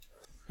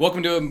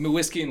Welcome to a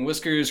Whiskey and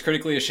Whiskers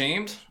Critically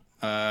Ashamed.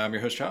 I'm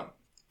your host, Chop.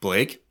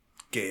 Blake.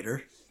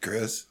 Gator.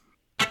 Chris.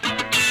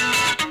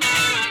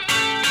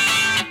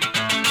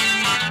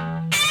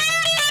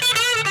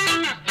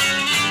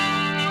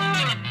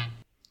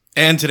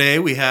 And today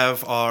we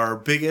have our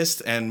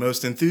biggest and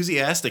most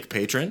enthusiastic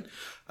patron,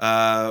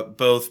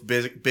 both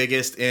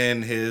biggest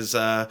in his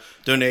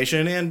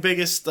donation and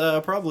biggest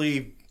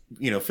probably,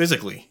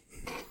 physically.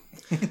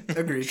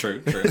 Agreed.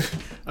 True.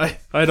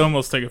 I'd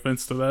almost take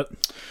offense to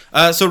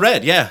that. So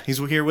Red, yeah, he's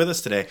here with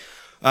us today.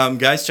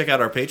 Guys, check out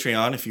our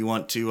Patreon if you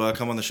want to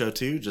come on the show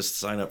too. Just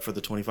sign up for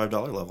the $25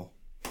 level.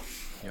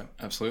 Yeah,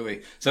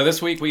 absolutely. So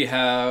this week we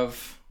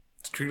have...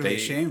 It's critically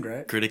ashamed,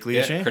 right? Critically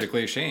ashamed?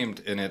 Critically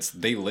Ashamed, and it's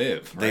They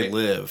Live, right? They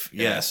Live,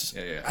 yes.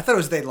 Yeah. I thought it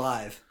was They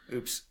Live.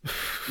 Oops.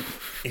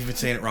 You've been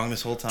saying it wrong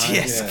this whole time?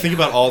 Yes. Yeah. Think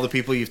about all the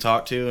people you've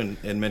talked to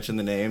and mentioned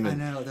the name. I And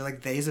know. They're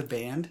like, They's a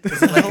band?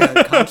 Is it like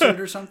a concert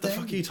or something? what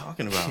the fuck are you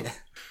talking about? Yeah.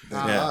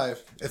 They're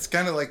live. It's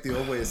kind of like the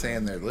old way of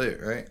saying they're lit,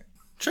 right?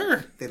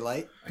 Sure. They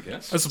light? I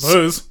guess. I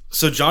suppose.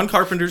 So John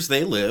Carpenter's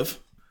They Live,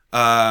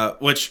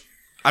 which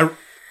I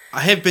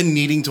have been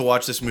needing to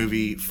watch this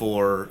movie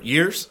for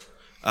years.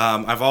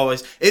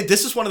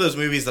 This is one of those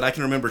movies that I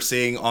can remember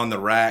seeing on the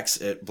racks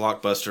at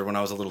Blockbuster when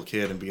I was a little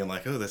kid and being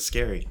like, oh, that's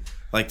scary.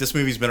 Like, this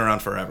movie's been around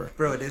forever.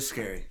 Bro, it is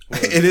scary.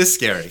 It is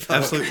scary.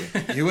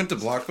 Absolutely. You went to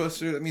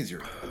Blockbuster? That means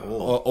you're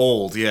old.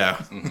 Old, yeah.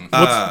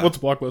 What's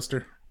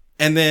Blockbuster?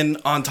 And then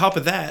on top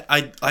of that,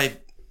 I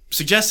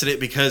suggested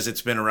it because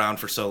it's been around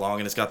for so long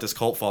and it's got this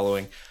cult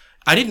following.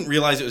 I didn't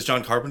realize it was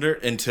John Carpenter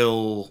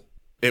until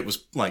it was,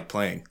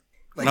 playing.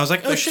 And I was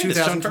like, oh, shit, it's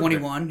John Carpenter.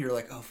 2021, you're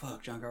like, oh,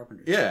 fuck, John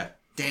Carpenter. Yeah.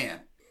 Damn.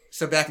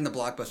 So back in the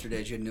Blockbuster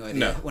days, you had no idea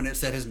No. when it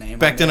said his name.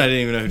 Back then, I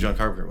didn't even know who John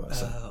Carpenter was.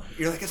 So. Oh.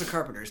 You're like, it's a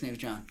Carpenter. His name's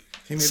John.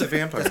 He made the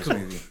Vampires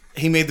movie.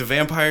 He made the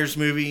Vampires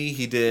movie.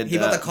 He did He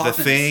built the the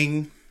coffins.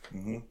 Thing.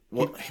 Mm-hmm.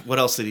 What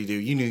else did he do?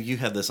 You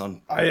had this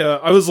on.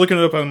 I was looking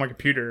it up on my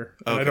computer,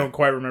 and Okay. I don't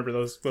quite remember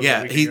those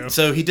Yeah, a week ago.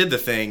 so he did the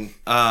Thing.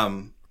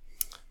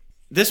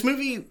 This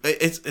movie,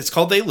 it's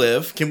called They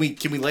Live. Can we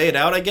lay it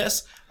out? I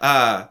guess.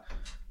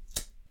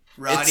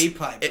 Roddy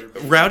Piper.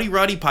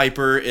 Roddy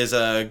Piper is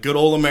a good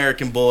old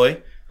American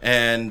boy,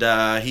 and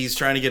he's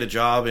trying to get a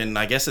job in,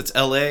 I guess it's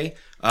L.A.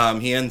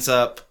 He ends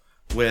up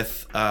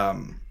with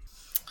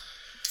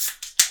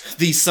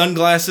these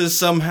sunglasses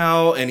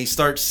somehow, and he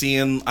starts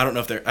seeing, I don't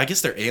know if I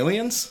guess they're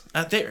aliens?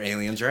 They're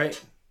aliens,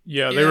 right?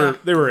 Yeah, they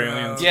were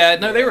aliens. Yeah,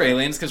 no, they were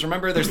aliens, because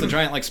remember there's the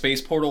giant,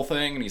 space portal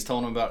thing, and he's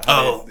telling them about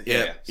how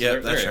yeah, they're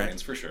that's right.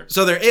 aliens, for sure.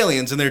 So they're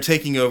aliens, and they're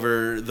taking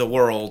over the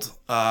world,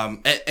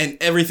 and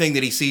everything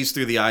that he sees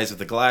through the eyes of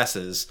the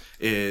glasses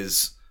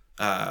is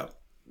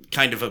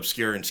kind of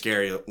obscure and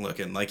scary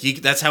looking.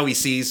 That's how he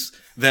sees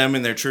them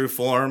in their true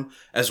form,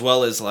 as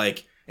well as,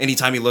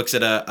 anytime he looks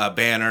at a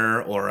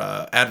banner or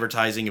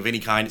advertising of any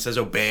kind, it says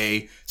obey,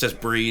 it says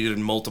breed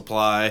and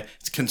multiply,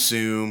 it's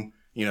consume,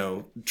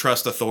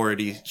 trust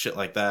authority, shit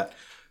like that.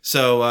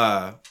 So,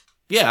 I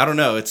don't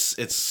know.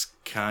 It's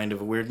kind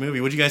of a weird movie.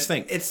 What do you guys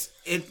think?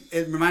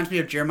 It reminds me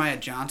of Jeremiah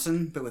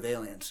Johnson, but with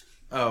aliens.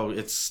 Oh,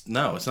 it's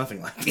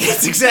nothing like that.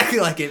 It's exactly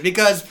like it.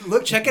 Because,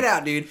 look, check it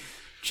out, dude.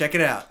 Check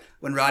it out.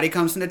 When Roddy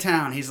comes into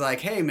town, he's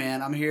like, hey,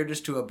 man, I'm here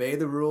just to obey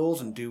the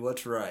rules and do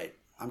what's right.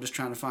 I'm just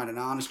trying to find an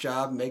honest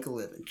job and make a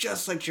living.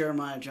 Just like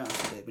Jeremiah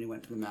Johnson did when he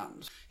went to the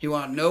mountains. He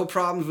wanted no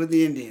problems with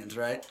the Indians,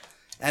 right?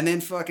 And then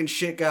fucking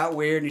shit got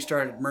weird and he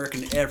started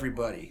murking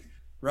everybody,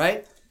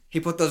 right? He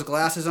put those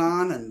glasses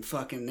on and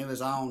fucking it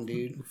was on,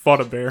 dude.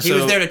 Fought a bear. He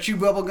was there to chew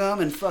bubble gum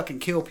and fucking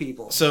kill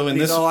people. So in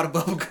he's this- all out of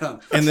bubble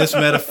gum. In this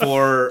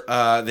metaphor,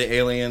 the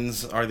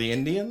aliens are the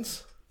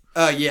Indians?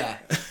 Yeah.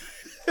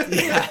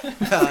 Yeah.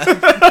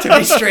 To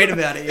be straight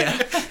about it,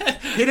 yeah.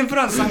 He didn't put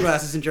on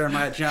sunglasses in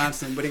Jeremiah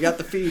Johnson, but he got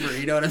the fever,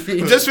 you know what I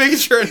mean? Just making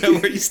sure I know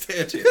where you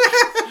stand here.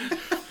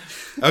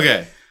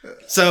 Okay.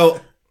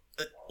 So,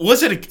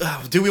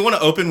 do we want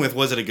to open with,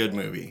 was it a good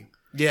movie?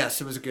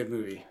 Yes, it was a good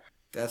movie.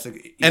 That's a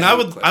And I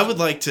would question.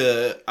 like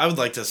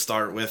to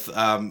start with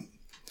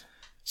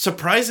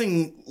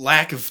surprising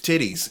lack of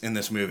titties in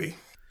this movie.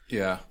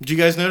 Yeah. Did you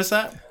guys notice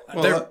that?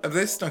 Well,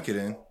 they snuck it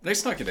in. They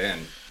snuck it in.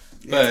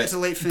 Yeah, it's a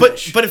late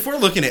finish. But if we're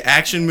looking at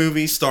action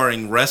movies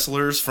starring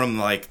wrestlers from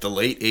the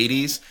late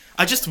 80s,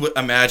 I just would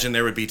imagine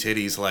there would be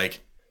titties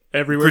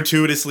Everywhere.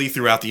 gratuitously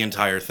throughout the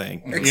entire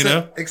thing.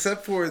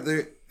 Except for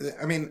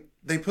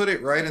they put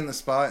it right in the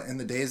spot in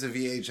the days of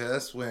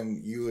VHS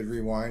when you would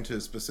rewind to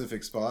a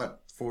specific spot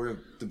for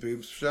the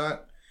boobs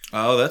shot.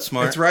 Oh, that's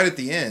smart. It's right at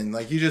the end.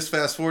 You just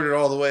fast forward it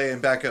all the way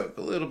and back up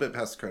a little bit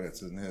past the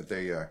credits, and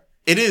there you are.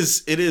 It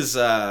is.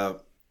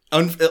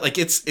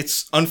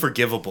 It's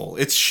unforgivable.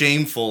 It's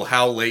shameful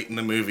how late in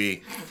the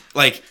movie,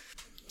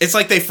 it's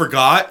like they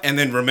forgot and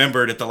then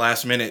remembered at the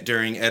last minute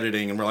during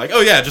editing, and we're like,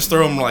 oh yeah, just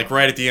throw them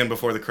right at the end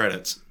before the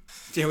credits.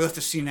 Yeah, we'll have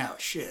to see now.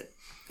 Shit.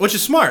 Which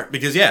is smart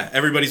because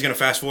everybody's gonna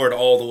fast forward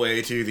all the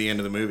way to the end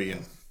of the movie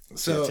and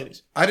see the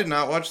titties. I did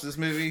not watch this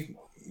movie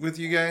with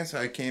you guys.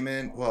 I came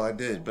in. Well, I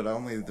did, but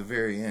only at the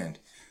very end.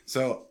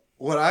 So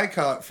what I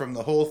caught from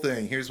the whole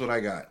thing, here's what I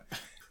got.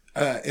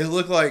 It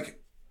looked like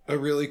a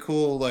really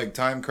cool like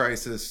time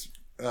crisis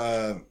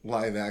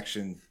live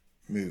action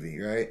movie,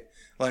 right?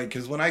 Like,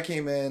 because when I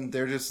came in,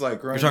 they're just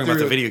like running. You're talking about the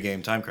through video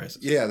game Time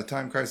Crisis. Yeah, the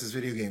Time Crisis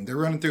video game. They're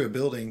running through a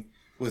building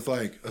with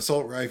like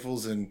assault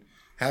rifles and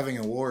having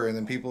a war, and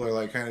then people are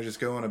like kind of just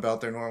going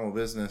about their normal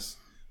business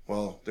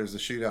while there's a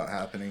shootout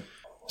happening.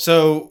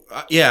 So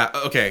yeah,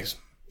 okay,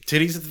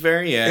 titties at the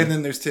very end, And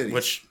then there's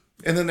titties.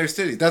 And then there's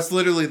titties. That's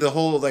literally the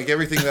whole like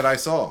everything that I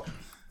saw.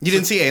 You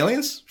didn't see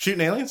aliens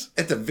shooting aliens?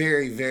 At the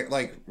very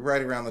like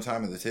right around the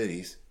time of the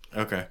titties.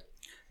 Okay.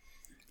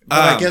 But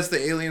I guess the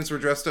aliens were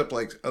dressed up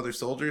like other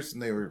soldiers,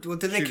 and they were. Well,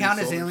 did they shooting count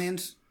as soldiers.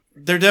 aliens?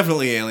 They're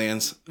definitely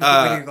aliens. With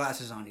your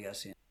glasses on, you guys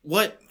see it.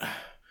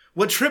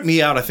 What tripped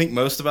me out, I think,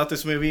 most about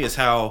this movie is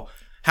how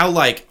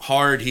like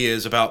hard he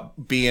is about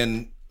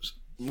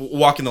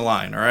walking the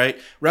line. All right,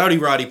 Rowdy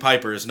Roddy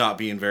Piper is not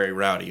being very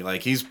rowdy.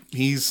 Like he's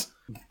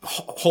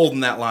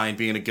holding that line,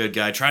 being a good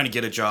guy, trying to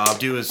get a job,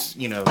 do his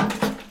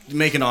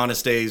make an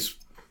honest day's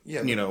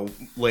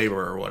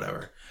labor or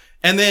whatever.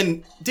 And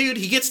then, dude,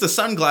 he gets the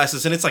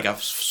sunglasses and it's like a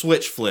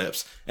switch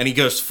flips and he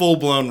goes full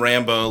blown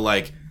Rambo,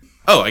 like,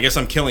 oh, I guess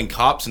I'm killing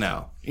cops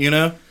now,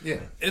 Yeah.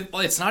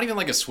 It's not even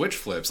like a switch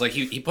flips. Like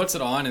he puts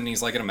it on and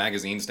he's like in a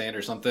magazine stand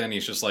or something. And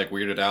he's just like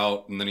weirded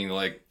out, and then he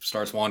like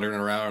starts wandering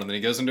around, and then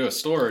he goes into a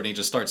store and he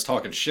just starts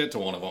talking shit to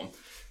one of them.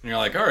 And you're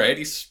like, all right,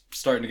 he's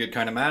starting to get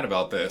kind of mad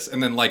about this.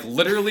 And then like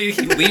literally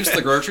he leaves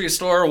the grocery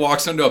store,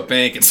 walks into a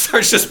bank, and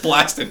starts just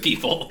blasting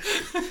people.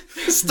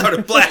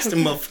 started blasting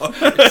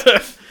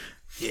motherfuckers.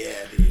 Yeah,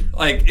 dude.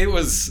 Like it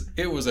was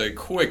a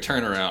quick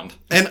turnaround.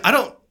 And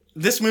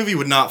this movie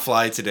would not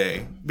fly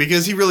today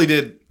because he really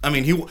did. I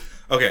mean,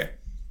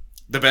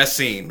 the best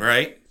scene,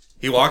 right?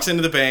 He walks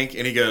into the bank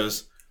and he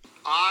goes,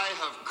 I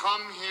have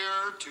come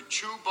here to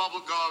chew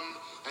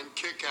bubblegum and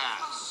kick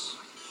ass.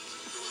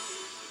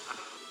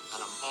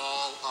 And I'm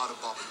all out of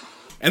bubblegum.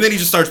 and then he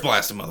just starts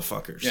blasting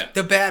motherfuckers. Yeah.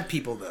 The bad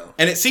people, though.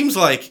 And it seems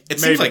like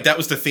Maybe. that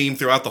was the theme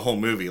throughout the whole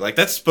movie. Like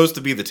that's supposed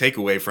to be the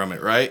takeaway from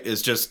it, right?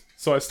 Is just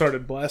So I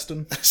started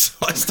blasting. so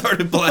I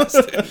started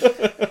blasting.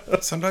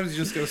 Sometimes you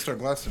just gotta start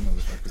blasting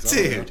motherfuckers. I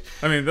don't know. Dude.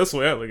 I mean, that's the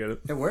way I look at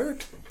it. It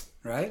worked,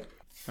 right?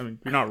 I mean,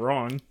 you're not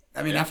wrong.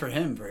 I mean, not for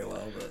him very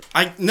well, but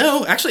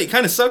Actually, it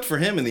kind of sucked for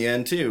him in the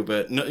end too.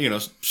 But no,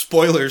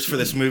 spoilers for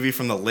this movie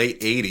from the late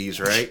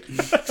 '80s, right?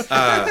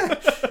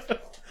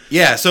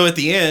 Yeah. So at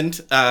the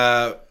end,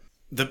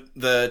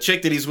 the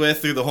chick that he's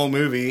with through the whole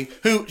movie,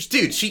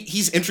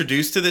 he's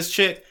introduced to this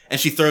chick and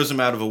she throws him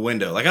out of a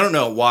window. Like I don't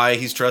know why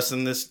he's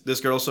trusting this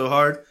girl so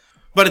hard,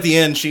 but at the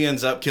end she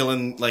ends up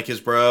killing like his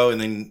bro,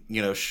 and then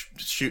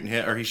shooting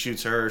him, or he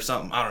shoots her or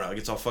something. I don't know. It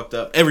gets all fucked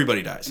up.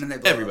 Everybody dies. and then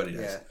they blow Everybody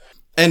up, dies. yeah.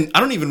 And I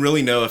don't even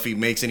really know if he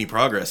makes any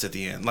progress at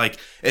the end. Like,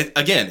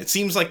 it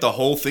seems like the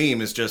whole theme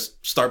is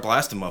just start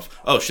blasting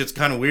Oh, shit's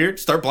kind of weird?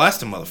 Start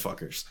blasting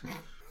motherfuckers.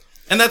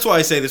 And that's why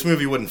I say this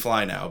movie wouldn't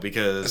fly now, As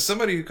because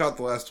somebody who caught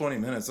the last 20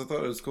 minutes, I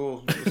thought it was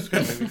cool. It was a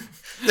good movie.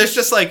 there's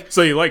just like,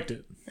 So you liked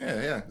it?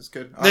 Yeah, it's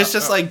good. there's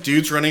just like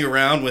dudes running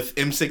around with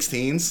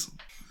M16s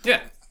Yeah.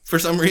 for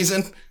some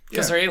reason.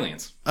 Because they're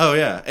aliens. Oh,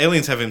 yeah.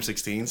 Aliens have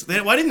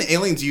M16s. Why didn't the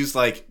aliens use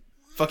like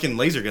fucking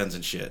laser guns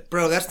and shit?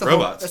 Bro, that's the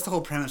Robots.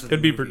 whole premise of the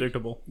It'd be movie.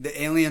 predictable.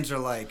 The aliens are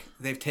like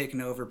they've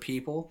taken over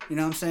people. You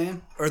know what I'm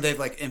saying? Or they've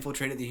like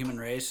infiltrated the human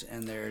race,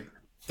 and they're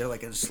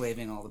like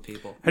enslaving all the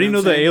people. How do you know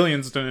what the I'm saying?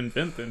 aliens didn't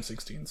invent the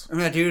M16s?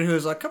 Remember that dude who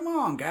was like, "Come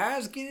on,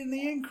 guys, get in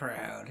the in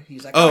crowd."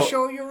 He's like, Oh. "I'll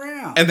show you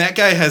around." And that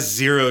guy has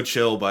zero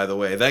chill, by the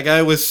way. That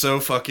guy was so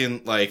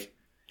fucking, like,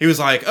 he was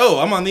like, oh,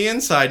 I'm on the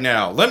inside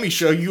now. Let me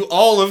show you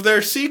all of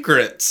their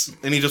secrets.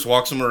 And he just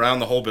walks them around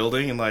the whole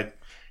building and, like,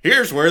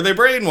 here's where they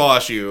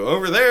brainwash you.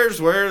 Over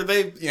there's where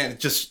they,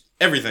 just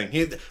everything.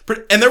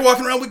 And they're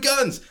walking around with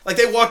guns. Like,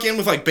 they walk in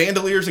with, like,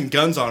 bandoliers and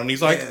guns on. And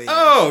he's like, Yeah.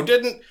 oh,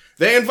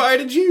 they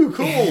invited you.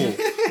 Cool.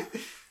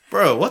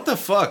 Bro, what the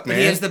fuck, man?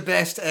 He has the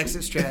best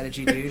exit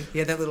strategy, dude. He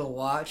had that little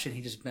watch, and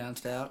he just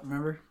bounced out.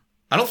 Remember?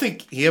 I don't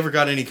think he ever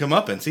got any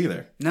comeuppance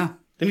either. No.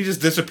 Didn't he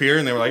just disappear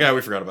and they were like, we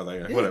forgot about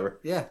that guy. Whatever.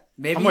 Yeah.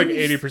 Maybe. I'm like he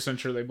was- 80%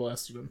 sure they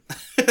blasted him.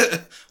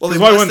 Well, Because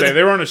why wouldn't they?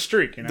 They were on a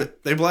streak, you know?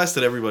 They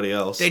blasted everybody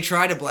else. They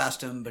tried to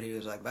blast him, but he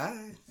was like,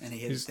 "Bye," and he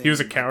hit. his He was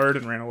a thing. coward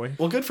and ran away.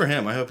 Well, good for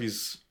him. I hope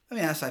he's... I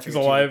mean, that's I He's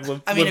figured alive, too.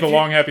 lived I mean, a if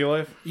long, happy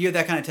life. you have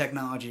that kind of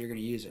technology, you're going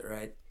to use it,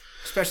 right?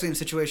 Especially in a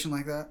situation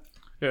like that.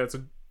 Yeah, it's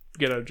a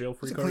get out of jail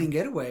free It's a clean card.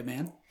 getaway,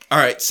 man. All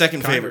right,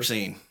 second Kind favorite of.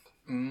 scene.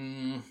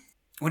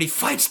 When he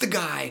fights the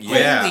guy.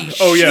 Yeah. Holy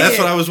Oh, yeah. shit. That's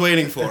what I was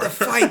waiting for. The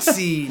fight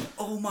scene.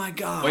 Oh my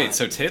god. Wait,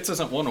 so tits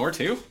isn't 1 or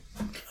 2?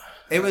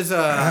 it was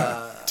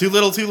Too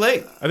little, too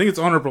late. I think it's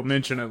honorable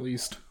mention at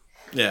least.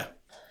 Yeah.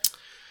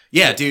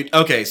 Yeah, dude.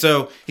 Okay,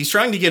 so he's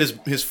trying to get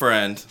his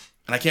friend,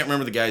 and I can't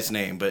remember the guy's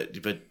name, but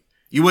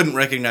you wouldn't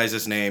recognize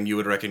his name. You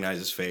would recognize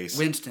his face.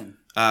 Winston.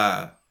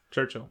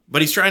 Churchill.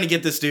 But he's trying to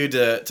get this dude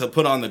to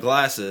put on the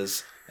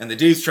glasses, and the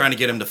dude's trying to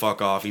get him to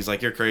fuck off. He's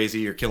like, you're crazy.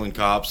 You're killing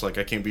cops. Like,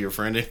 I can't be your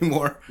friend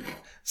anymore.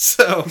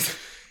 So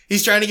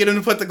he's trying to get him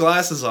to put the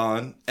glasses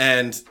on,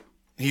 and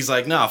he's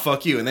like, nah,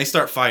 fuck you. And they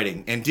start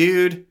fighting. And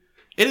dude,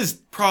 it is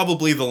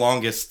probably the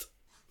longest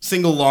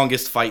single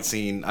longest fight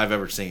scene I've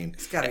ever seen.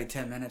 It's got to be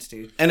 10 minutes,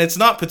 dude. And it's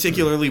not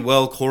particularly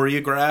well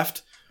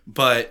choreographed,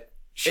 but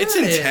it's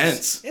Sure it is.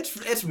 intense.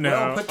 It's No,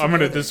 well put I'm going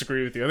to together.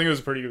 disagree with you. I think it was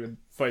a pretty good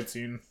fight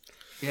scene.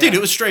 Yeah. Dude,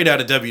 it was straight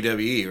out of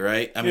WWE,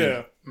 right? I mean,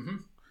 Yeah.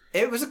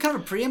 It was a kind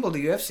of a preamble to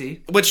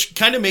UFC. which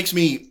kind of makes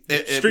me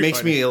it Street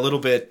makes me fighting. a little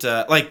bit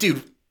like,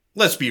 dude,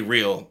 let's be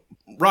real.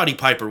 Roddy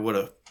Piper would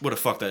have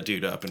fucked that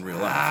dude up in real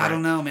life. I right?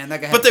 don't know, man. That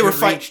guy had But they were good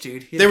fighting. reach,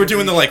 dude. He had They were good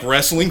doing the reach. like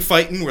wrestling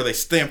fighting where they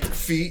stamp their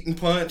feet and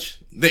punch.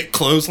 They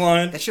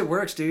clothesline. That shit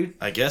works, dude.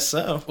 I guess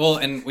so. Well,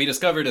 and we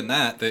discovered in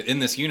that in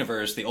this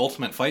universe, the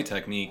ultimate fight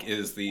technique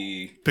is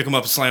the Pick them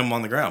up and slam them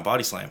on the ground.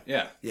 Body slam.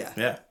 yeah. Yeah.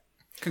 Yeah.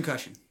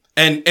 Concussion.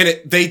 And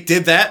they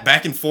did that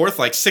back and forth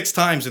like 6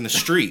 times in the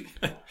street.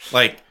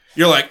 Like,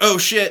 you're like, oh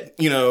shit,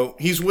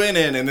 he's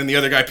winning. And then the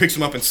other guy picks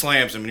him up and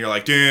slams him. And you're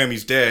like, damn,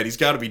 he's dead. He's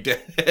got to be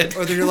dead.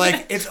 Or they're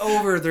like, it's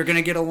over. They're going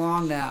to get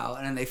along now.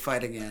 And then they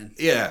fight again.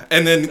 Yeah.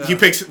 And then he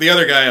picks the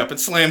other guy up and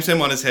slams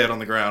him on his head on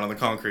the ground, on the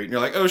concrete. And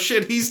you're like, oh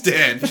shit, he's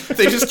dead.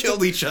 They just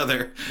killed each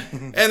other.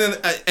 And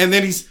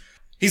then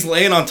he's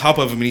laying on top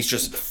of him and he's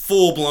just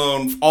full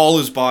blown, all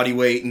his body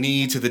weight,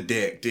 knee to the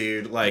dick,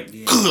 dude. Like,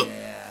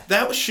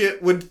 that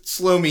shit would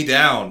slow me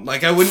down.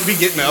 Like, I wouldn't be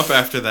getting up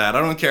after that.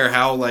 I don't care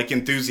how, like,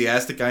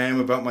 enthusiastic I am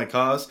about my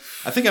cause.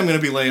 I think I'm going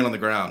to be laying on the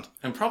ground.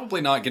 And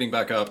probably not getting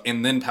back up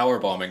and then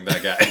powerbombing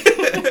that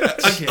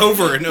guy.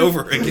 Over and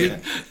over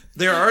again.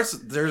 There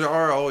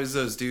are always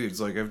those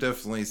dudes. Like, I've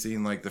definitely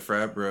seen like the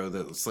frat bro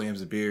that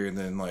slams a beer and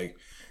then like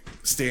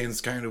stands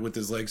kind of with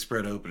his legs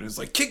spread open and is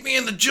like, kick me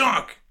in the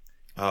junk.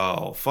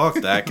 Oh, fuck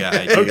that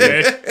guy, dude.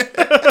 Okay.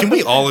 Can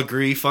we all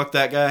agree, fuck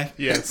that guy?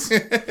 Yes.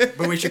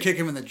 But we should kick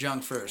him in the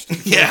junk first.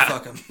 before Yeah.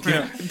 we Fuck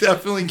him.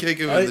 Definitely kick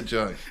him in the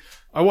junk.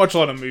 I watch a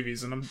lot of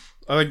movies, and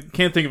I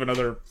can't think of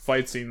another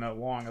fight scene that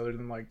long other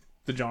than like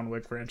the John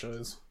Wick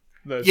franchise.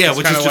 That's Yeah,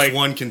 which is kinda just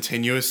one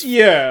continuous.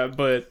 Yeah,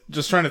 but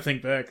just trying to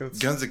think back. It's,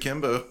 Guns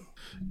Akimbo.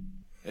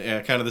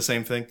 Yeah, kind of the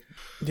same thing.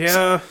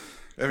 yeah,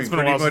 I mean, been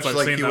a pretty while much since I've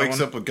like seen he that wakes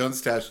one. up with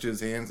guns attached to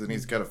his hands and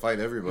he's got to fight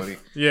everybody.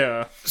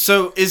 yeah.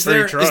 So is Or he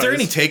there tries.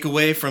 any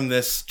takeaway from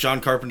this John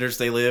Carpenter's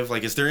They Live?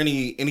 Like, is there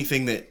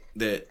anything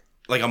that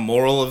like a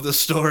moral of the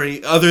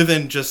story other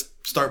than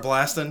just start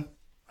blasting?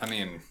 I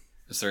mean,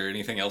 is there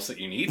anything else that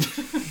you need?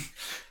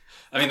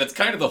 I mean, that's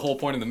kind of the whole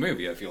point of the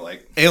movie, I feel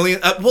like.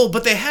 Alien.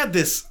 But they had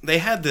this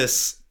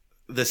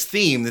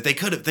theme that they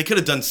could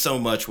have done so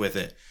much with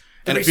it,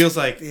 and it feels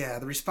like Yeah,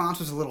 the response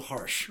was a little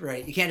harsh,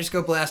 right? You can't just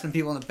go blasting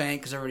people in the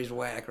bank because everybody's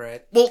whack,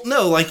 right?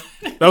 no, like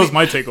That was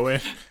my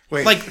takeaway.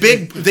 Wait, like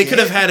big. They could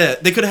have had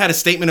a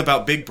statement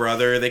about Big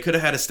Brother. They could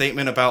have had a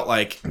statement about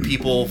like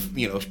people,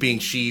 being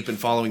sheep and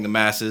following the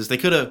masses. They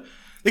could have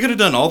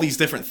done all these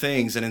different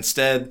things, and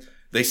instead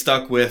they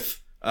stuck with,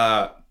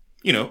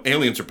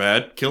 aliens are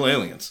bad. Kill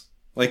aliens.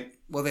 Like,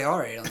 Well, they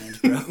are aliens,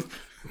 bro.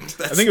 I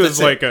think it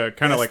was like a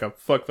kind of like a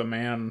fuck the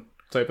man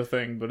type of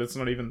thing, but it's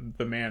not even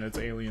the man; it's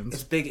aliens.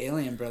 It's big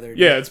alien, brother. dude.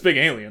 Yeah, it's big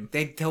alien.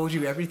 They told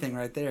you everything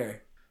right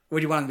there.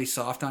 Would you want them to be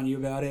soft on you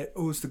about it?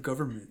 Oh, it's the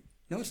government.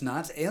 No, it's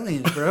not. It's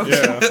aliens, bro.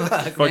 Yeah.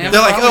 Fuck, man.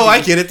 they're like, What's wrong oh, with I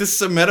you? get it. This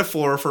is a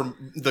metaphor for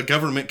the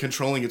government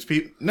controlling its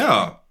people.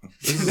 No.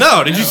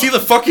 Did you see the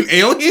fucking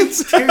aliens?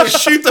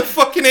 Shoot the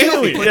fucking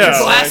aliens. Put Yeah,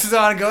 your glasses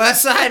on and go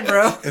outside,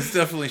 bro. it's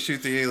definitely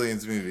Shoot the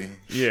Aliens movie.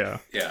 Yeah.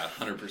 Yeah,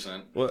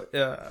 100%. Well,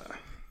 yeah.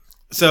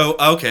 So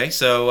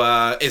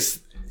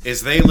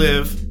is They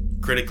Live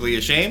critically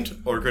ashamed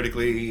or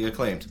critically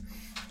acclaimed?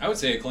 I would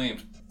say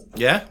acclaimed.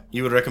 Yeah,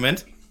 you would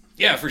recommend?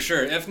 Yeah, for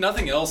sure. If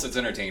nothing else, it's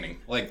entertaining.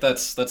 Like,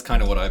 that's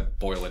kind of what I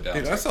boil it down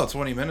Dude, to. I saw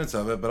 20 minutes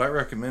of it, but I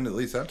recommend at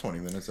least that 20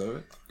 minutes of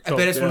it. I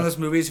bet it's one of yeah. those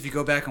movies, if you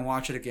go back and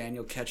watch it again,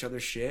 you'll catch other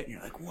shit, and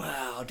you're like,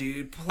 wow,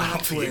 dude,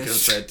 plot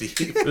twist. that deep.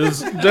 It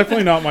was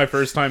definitely not my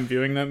first time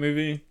viewing that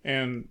movie,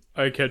 and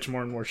I catch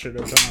more and more shit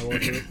every time I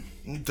watch it.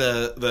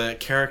 the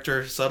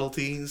character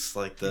subtleties,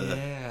 like the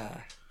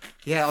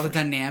Yeah, all the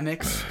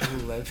dynamics.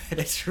 Ooh, I bet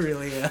it's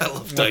really... I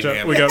love Watch out,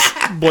 dynamics. we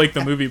got Blake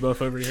the movie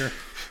buff over here.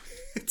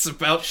 It's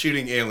about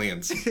shooting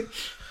aliens.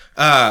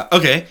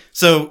 Okay,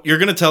 so you're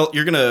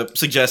gonna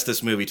suggest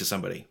this movie to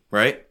somebody,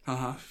 right?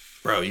 Uh-huh.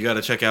 Bro, you got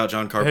to check out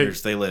John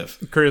Carpenter's They Live.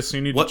 Chris, you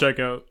need What- to check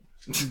out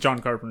John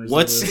Carpenter's.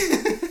 What's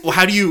The Live. well?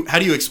 How do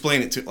you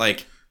explain it to,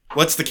 like,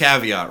 what's the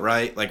caveat,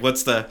 right? Like,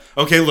 what's the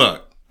okay?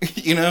 Look,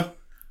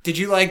 Did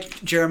you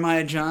like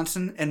Jeremiah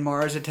Johnson and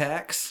Mars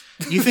Attacks?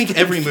 you think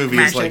every movie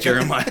is like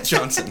Jeremiah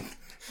Johnson?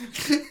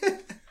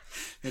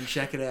 Then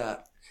check it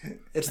out.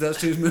 It's those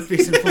two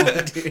movies in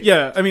one, dude.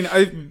 Yeah, I mean,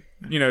 I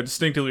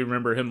distinctly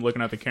remember him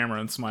looking at the camera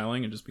and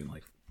smiling and just being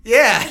like,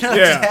 Yeah, no,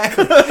 Yeah.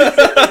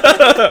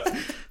 exactly.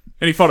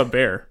 and he fought a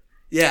bear.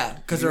 Yeah,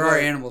 because there are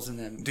animals in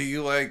them. Do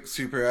you like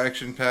super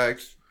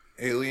action-packed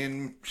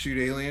shoot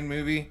alien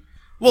movie?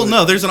 Well,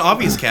 no, there's an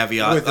obvious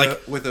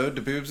caveat. With ode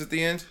to boobs at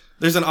the end?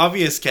 There's an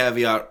obvious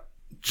caveat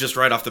just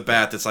right off the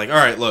bat that's like, all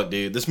right, look,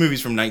 dude, this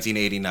movie's from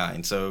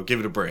 1989, so give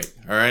it a break,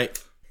 all right?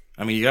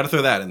 I mean, you got to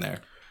throw that in there.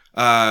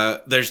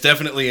 There's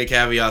definitely a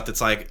caveat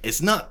that's like,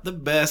 it's not the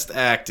best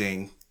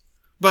acting,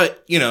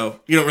 But, you know,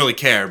 you don't really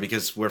care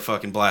because we're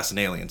fucking blasting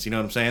aliens. You know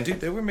what I'm saying? Dude,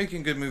 they were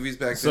making good movies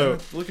back So-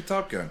 then. Look at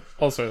Top Gun.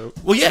 Also,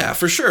 Well, yeah,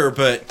 for sure,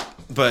 but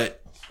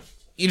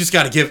you just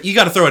got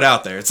to throw it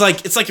out there. It's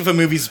like if a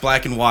movie's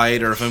black and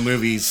white or if a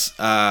movie's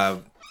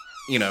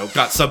you know,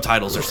 got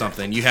subtitles or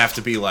something, you have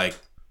to be like,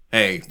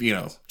 hey, you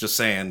know, just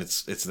saying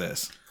it's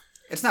this.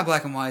 It's not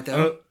black and white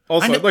though.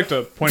 I'd like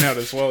to point out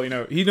as well, you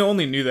know, he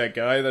only knew that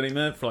guy that he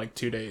met for like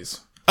 2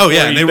 days. Oh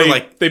yeah, and they were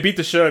like they beat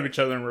the shit out of each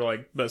other and were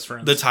like best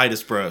friends. the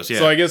tightest bros. Yeah.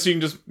 So I guess you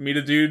can just meet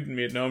a dude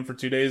and know him for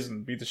 2 days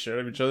and beat the shit out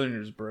of each other and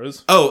you're just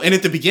bros. Oh, and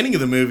at the beginning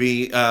of the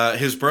movie,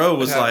 his bro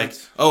was like,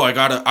 happens? "Oh, I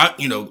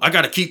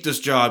gotta keep this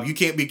job. You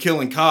can't be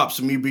killing cops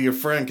and me be your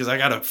friend because I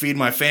gotta feed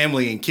my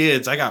family and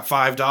kids. I got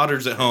 5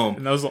 daughters at home."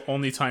 And that was the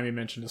only time he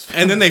mentioned his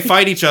family. And then they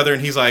fight each other,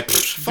 and he's like,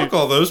 "Fuck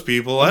all those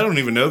people. I don't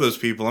even know those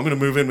people. I'm gonna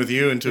move in with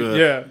you into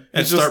Yeah,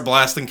 and he's start just-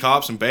 blasting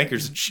cops and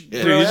bankers and shit."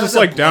 Dude, Bro, he's that just was a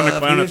like down to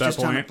bluff. clown He at was that just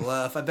trying to point.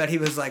 bluff. I bet he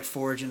was like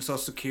forging Social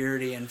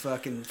Security and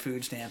fucking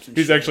food stamps and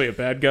He's shit. actually a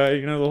bad guy,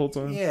 you know, the whole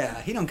time.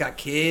 Yeah, he don't got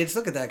kids.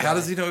 Look at that guy. How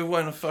does he know he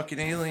wasn't a fucking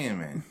alien,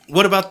 man?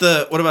 What about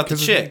the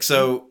chick?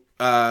 So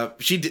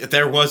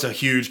there was a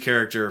huge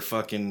character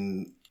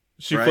fucking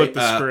She Right, flipped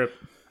the script.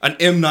 an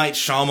M. Night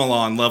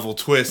Shyamalan level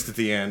twist at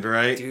the end,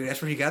 right? Dude,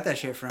 that's where you got that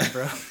shit from,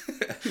 bro.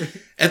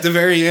 At the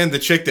very end, the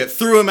chick that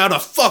threw him out a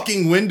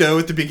fucking window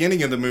at the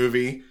beginning of the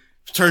movie,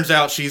 turns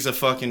out she's a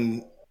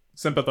fucking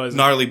Sympathizing.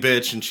 gnarly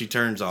bitch and she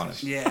turns on him.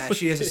 Yeah,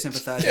 she is a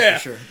sympathizer Yeah.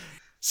 for sure.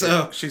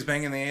 So, She's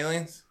banging the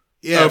aliens?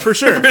 yeah. Oh, for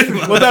sure.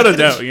 Without a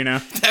doubt, you know.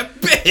 That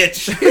bitch!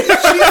 She fucking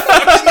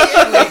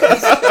the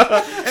aliens.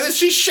 And then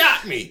she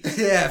shot me!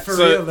 Yeah, for real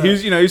So though.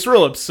 he's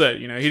real upset,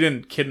 you know. He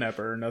didn't kidnap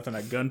her or nothing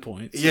at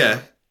gunpoint. So, Yeah.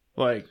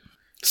 Like,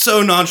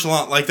 So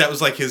nonchalant, like that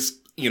was like his,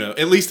 you know,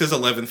 at least his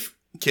 11th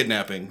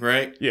kidnapping,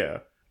 right? yeah.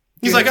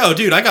 He's like, oh,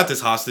 dude, I got this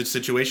hostage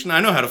situation. I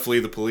know how to flee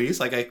the police.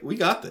 Like, we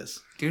got this.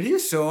 Dude, he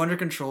was so under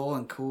control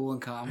and cool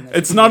and calm.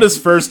 It's not his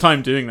first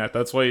time doing that.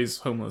 That's why he's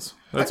homeless.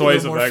 That's why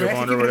he's a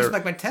vagabond or It's whatever.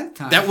 like my 10th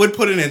time. That would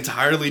put an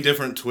entirely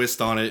different twist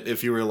on it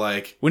if you were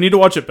like, We need to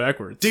watch it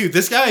backwards. dude,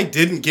 this guy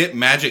didn't get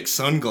magic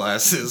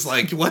sunglasses.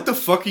 Like, what the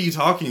fuck are you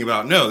talking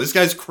about? No, this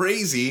guy's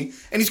crazy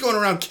and he's going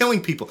around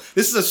killing people.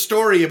 This is a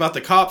story about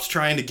the cops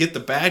trying to get the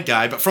bad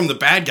guy, but from the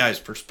bad guy's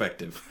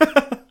perspective.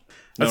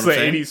 Know That's what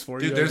the I'm saying? 80s for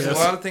Dude, you. there's I a guess.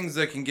 lot of things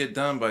that can get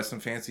done by some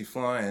fancy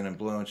flying and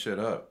blowing shit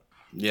up.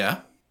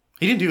 Yeah.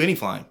 He didn't do any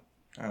flying.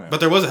 I don't know. But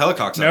there was a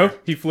helicopter. No,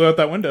 he flew out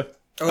that window.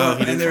 oh,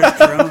 he and did. there's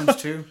drones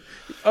too.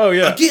 Oh,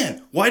 yeah.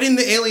 Again, why didn't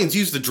the aliens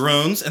use the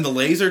drones and the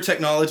laser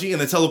technology and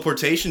the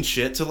teleportation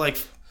shit to, like,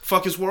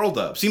 fuck his world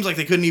up? Seems like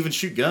they couldn't even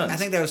shoot guns. I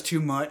think that was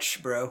too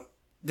much, bro.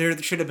 There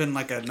should have been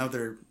like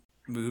another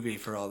movie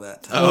for all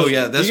that time. Oh,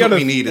 yeah, that's You what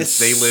gotta- we need it's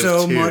is They Live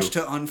so too. much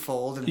to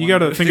unfold. In You one got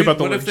to movie. think Dude, about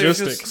the what if they're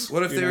logistics.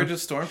 What if you they were know?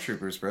 just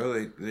stormtroopers,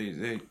 bro?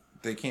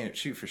 They can't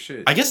shoot for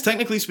shit. I guess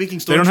technically speaking,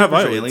 They don't have stormtroopers are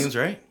eyelids. aliens,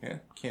 right? Yeah,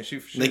 can't shoot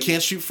for shit. They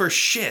can't shoot for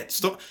shit.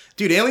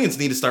 Dude, aliens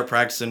need to start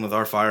practicing with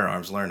our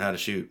firearms, learn how to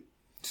shoot.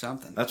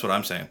 Something. That's what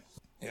I'm saying.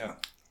 Yeah.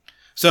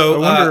 So,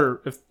 I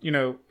wonder if, you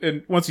know,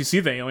 and once you see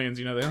the aliens,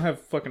 you know, they don't have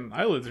fucking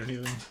eyelids or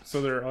anything.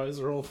 So their eyes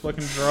are all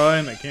fucking dry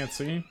and they can't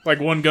see. Like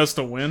one gust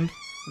of wind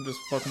and just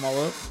fuck them all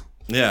up.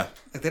 yeah.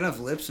 Like they don't have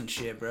lips and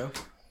shit, bro.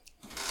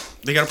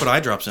 They gotta put eye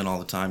drops in all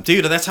the time.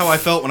 Dude, that's how I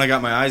felt when I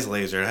got my eyes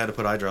lasered. I had to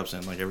put eye drops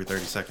in like every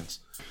 30 seconds.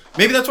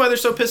 Maybe that's why they're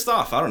so pissed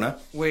off. I don't know.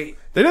 Wait,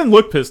 They didn't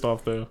look pissed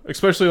off, though.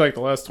 Especially like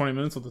the last 20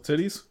 minutes with the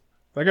titties.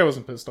 That guy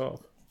wasn't pissed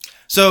off.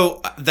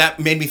 So, that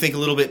made me think a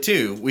little bit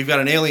too. We've got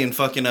an alien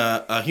fucking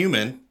a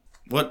human.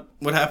 What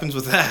happens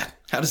with that?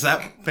 How does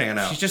that pan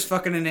out? she's just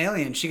fucking an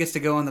alien. She gets to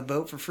go on the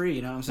boat for free.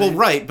 You know what I'm Well, saying?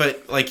 right,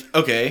 but like,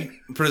 okay,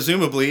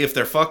 presumably if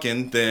they're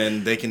fucking,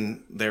 then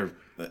they're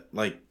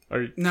like.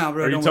 Are you, No,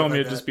 bro, are you don't telling worry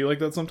me about it just that. be like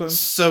that sometimes?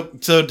 So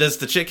does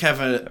the chick have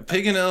a?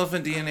 Pig and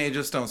elephant DNA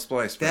just don't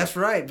splice, bro. That's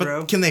right, But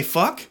bro. can they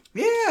fuck?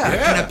 Yeah.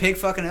 Can a pig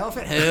fuck an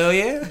elephant? Hell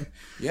yeah.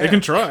 Yeah. They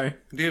can try.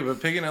 Dude,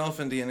 but pig and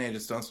elephant DNA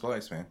just don't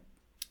splice, man.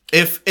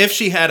 If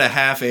she had a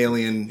half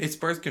alien It's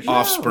birth control.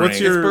 offspring,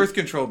 What's your- It's birth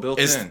control built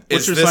is in.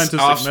 What's your this scientific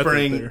method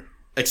offspring there?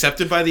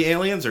 accepted by the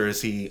aliens or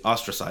is he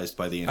ostracized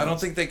by the aliens? I don't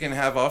think they can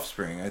have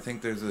offspring. I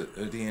think there's a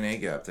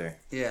DNA gap there.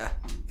 Yeah.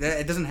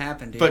 It doesn't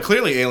happen, dude. But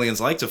clearly aliens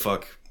like to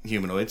fuck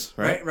humanoids,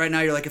 right? Right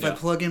now, you're like, if I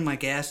plug in my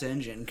gas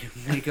engine, can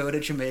we go to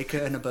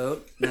Jamaica in a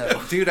boat?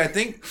 No, Dude, I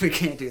think we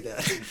can't do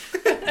that.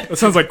 That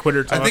sounds like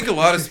quitter talk. I think a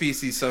lot of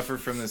species suffer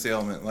from this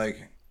ailment. Like,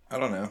 I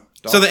don't know.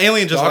 So the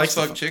alien just dogs likes to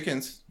fuck fuck-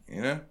 chickens,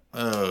 you know?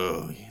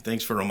 Oh,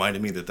 thanks for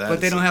reminding me that. But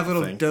they is don't have a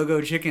little thing.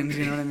 dogo chickens.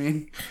 You know what I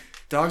mean?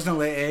 Dogs don't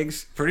lay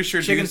eggs. Pretty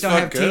sure Chickens dudes don't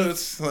fuck have teeth.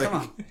 goats. Like, Come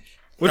on.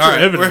 What's All your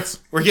right, evidence?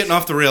 We're getting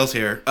off the rails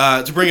here.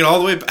 To bring it all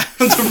the way back.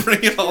 To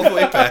bring it all the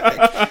way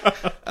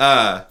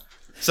back.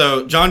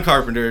 So John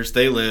Carpenter's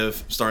They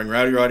Live, starring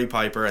Roddy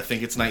Piper. I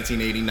think it's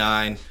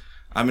 1989.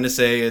 I'm gonna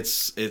say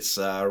it's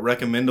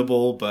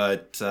recommendable,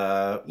 but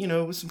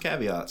with some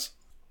caveats.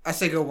 I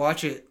say go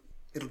watch it.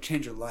 It'll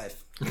change your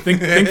life.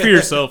 Think for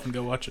yourself and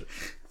go watch it.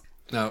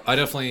 No, I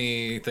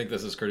definitely think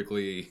this is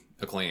critically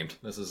acclaimed.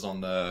 This is on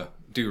the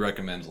do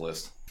recommends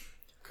list.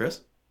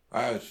 Chris,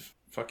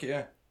 fuck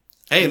yeah.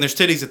 Hey, and there's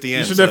titties at the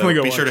end. should so definitely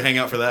go be watch sure to it. hang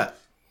out for that.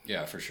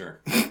 Yeah, for sure.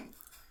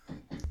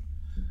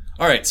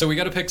 All right, so we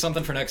got to pick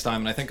something for next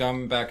time, and I think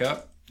I'm back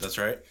up. That's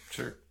right.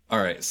 Sure. All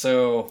right,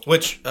 so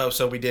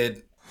So we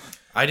did.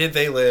 I did.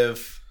 They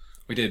live.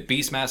 we did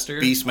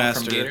Beastmaster, Beastmaster,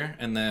 from Gator,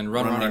 and then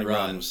Run, Running,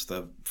 Run. Run's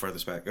the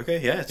furthest back. Okay,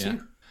 yeah, it's Yeah.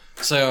 you.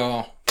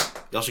 So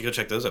Y'all should go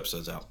check those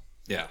episodes out.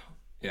 yeah,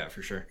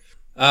 for sure.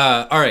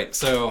 All right,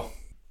 so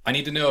I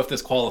need to know if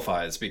this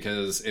qualifies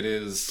because it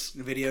is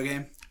A video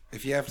game.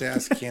 If you have to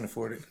ask, can't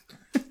afford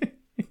it.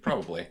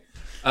 probably.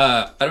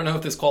 I don't know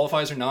if this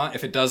qualifies or not.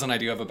 If it doesn't, I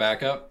do have a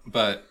backup.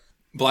 But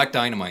Black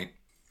Dynamite,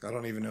 I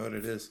don't even know what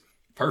it is.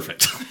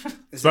 perfect.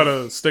 It's about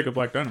a stick of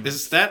black dynamite.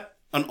 Is that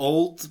an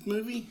old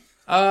movie?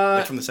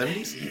 Like from the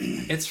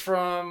 70s? It's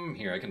from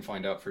here. I can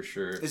find out for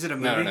sure. Is it a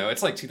No, movie? no.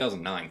 It's like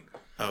 2009.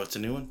 Oh, it's a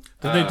new one.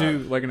 Did they do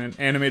like an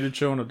animated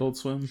show on Adult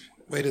Swim?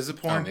 Wait, is it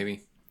Oh, porn?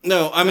 maybe.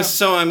 No, I'm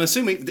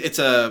assuming it's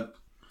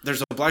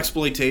there's a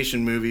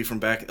blaxploitation movie from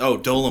back. Oh,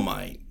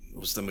 Dolomite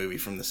was the movie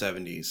from the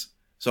 70s.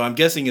 So I'm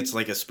guessing it's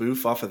like a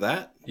spoof off of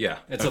that, Yeah,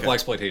 it's a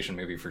blaxploitation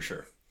movie for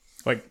sure.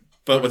 Like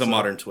but with a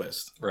modern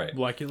twist. Right.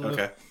 Blackula?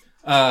 Okay.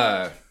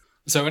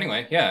 So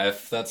anyway, yeah.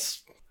 If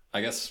that's,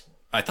 I guess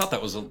I thought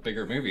that was a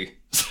bigger movie,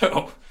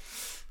 so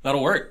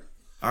that'll work.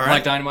 All right.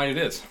 Black Dynamite, it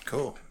is.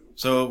 Cool.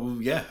 So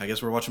yeah, I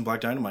guess we're watching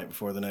Black Dynamite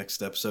before the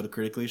next episode of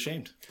Critically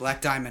Ashamed.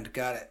 Black Diamond.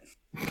 Got it.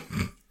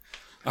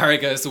 All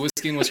right, guys. The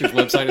Whiskey and Whiskers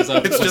website is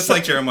up. It's just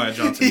like Jeremiah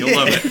Johnson. You'll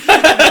love it.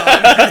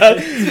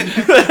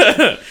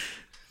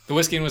 The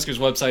Whiskey and Whiskers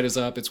website is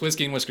up. It's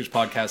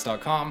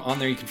whiskeyandwhiskerspodcast.com. On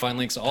there, you can find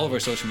links to all of our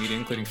social media,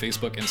 including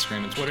Facebook,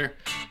 Instagram, and Twitter.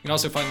 You can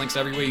also find links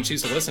to every way you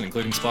choose to listen,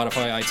 including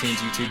Spotify, iTunes,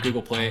 YouTube,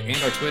 Google Play,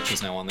 and our Twitch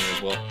is now on there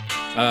as well.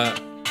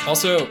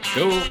 Also,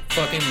 go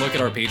fucking look at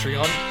our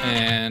Patreon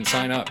and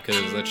sign up,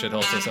 because that shit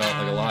helps us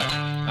out like a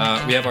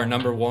lot. We have our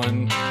number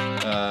one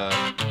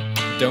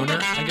donor,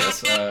 I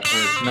guess, or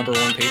number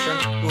one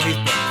patron. Well, he's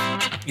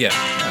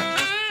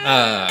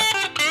Yeah.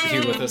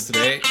 Here with us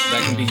today.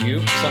 That can be you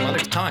some other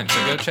time. So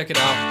go check it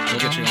out. We'll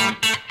get you on.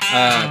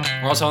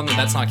 We're also on the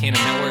That's Not Canon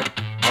Network.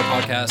 Our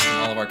podcast and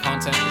all of our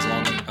content is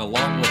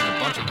along with a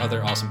bunch of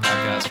other awesome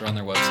podcasts are on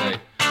their website.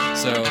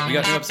 So we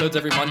got new episodes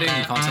every Monday,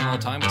 new content all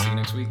the time. We'll see you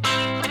next week.